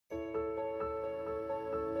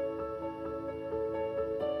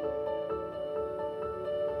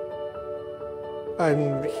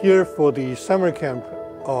I'm here for the summer camp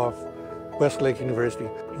of Westlake University.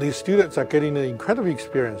 These students are getting an incredible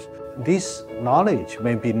experience. This knowledge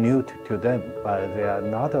may be new to them, but they are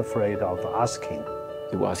not afraid of asking.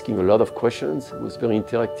 They were asking a lot of questions. It was very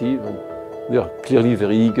interactive, and they are clearly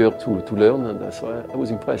very eager to learn, and so I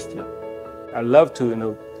was impressed. Yeah. I love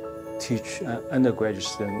to teach undergraduate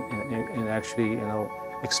students and actually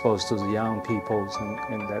expose to the young people,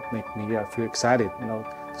 and that make me feel excited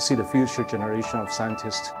to see the future generation of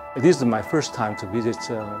scientists. This is my first time to visit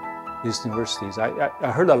these universities.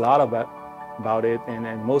 I heard a lot about it,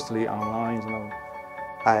 and mostly online.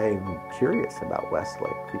 I'm curious about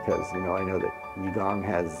Westlake because I know that Yigong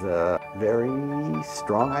has very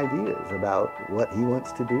strong ideas about what he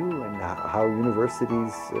wants to do and how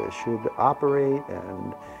universities should operate,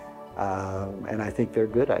 and I think they're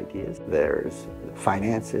good ideas. There's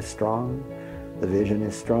finance is strong, the vision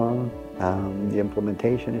is strong, the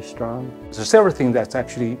implementation is strong. So several things that's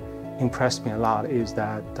actually impressed me a lot is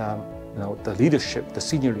that the leadership, the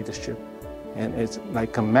senior leadership. And it's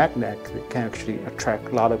like a magnet that can actually attract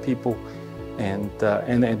a lot of people, and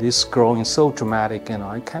it is growing so dramatic. And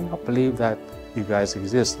I cannot believe that you guys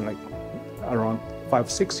exist like around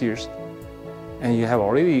 5-6 years, and you have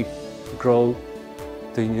already grown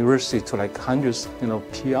the university to like hundreds,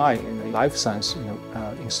 PI in the life science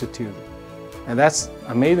institute, and that's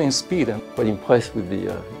amazing speed. And quite impressed with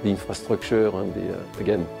the infrastructure and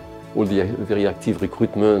again all the very active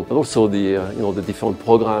recruitment, but also the different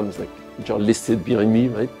programs which are listed behind me,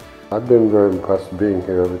 right? I've been very impressed being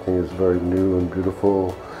here. Everything is very new and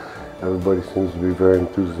beautiful. Everybody seems to be very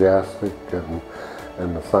enthusiastic,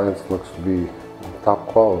 and the science looks to be top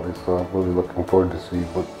quality, so I'm really looking forward to see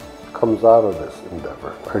what comes out of this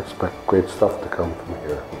endeavor. I expect great stuff to come from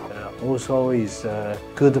here. Also is a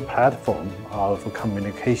good platform of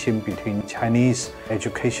communication between Chinese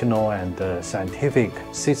educational and scientific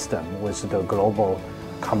system with the global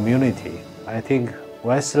community. I think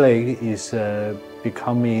Westlake is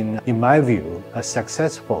becoming, in my view, a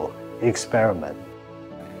successful experiment.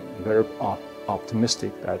 I'm very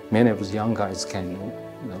optimistic that many of these young guys can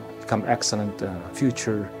become excellent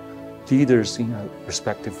future leaders in a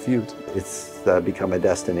respective field. It's become a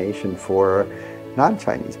destination for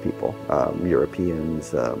non-Chinese people,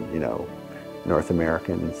 Europeans, North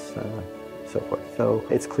Americans, so forth. So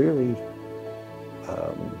it's clearly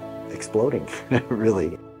exploding,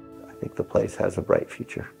 really. I think the place has a bright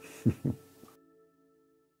future.